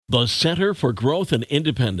The Center for Growth and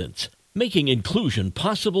Independence, making inclusion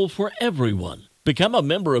possible for everyone. Become a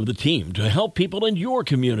member of the team to help people in your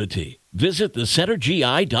community. Visit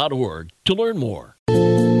thecentergi.org to learn more.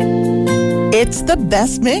 It's the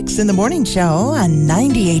best mix in the morning show on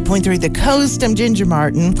 98.3 The Coast. I'm Ginger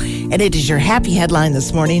Martin, and it is your happy headline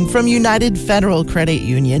this morning from United Federal Credit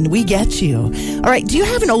Union. We get you. All right, do you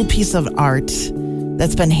have an old piece of art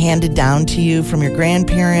that's been handed down to you from your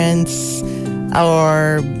grandparents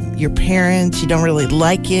or your parents? You don't really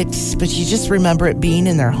like it, but you just remember it being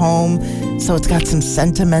in their home, so it's got some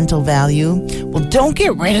sentimental value. Well, don't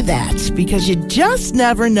get rid of that, because you just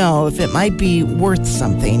never know if it might be worth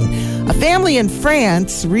something. A family in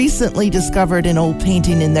France recently discovered an old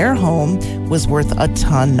painting in their home was worth a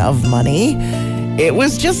ton of money. It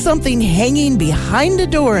was just something hanging behind a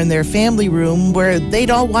door in their family room where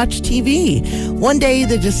they'd all watch TV. One day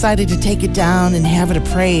they decided to take it down and have it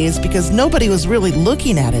appraised because nobody was really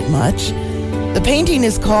looking at it much. The painting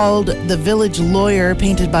is called The Village Lawyer,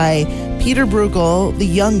 painted by Peter Bruegel the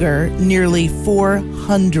Younger nearly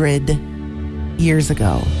 400 years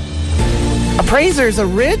ago. Appraisers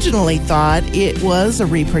originally thought it was a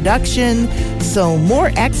reproduction, so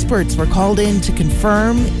more experts were called in to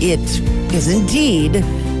confirm it is indeed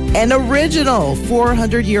an original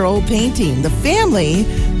 400-year-old painting. The family,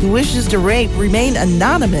 who wishes to remain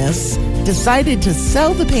anonymous, decided to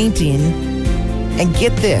sell the painting, and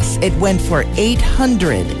get this, it went for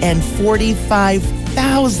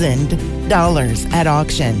 $845,000 at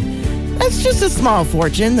auction. That's just a small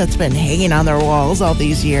fortune that's been hanging on their walls all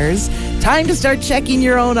these years. Time to start checking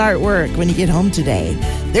your own artwork when you get home today.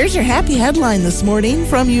 There's your happy headline this morning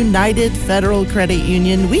from United Federal Credit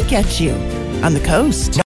Union. We get you on the coast.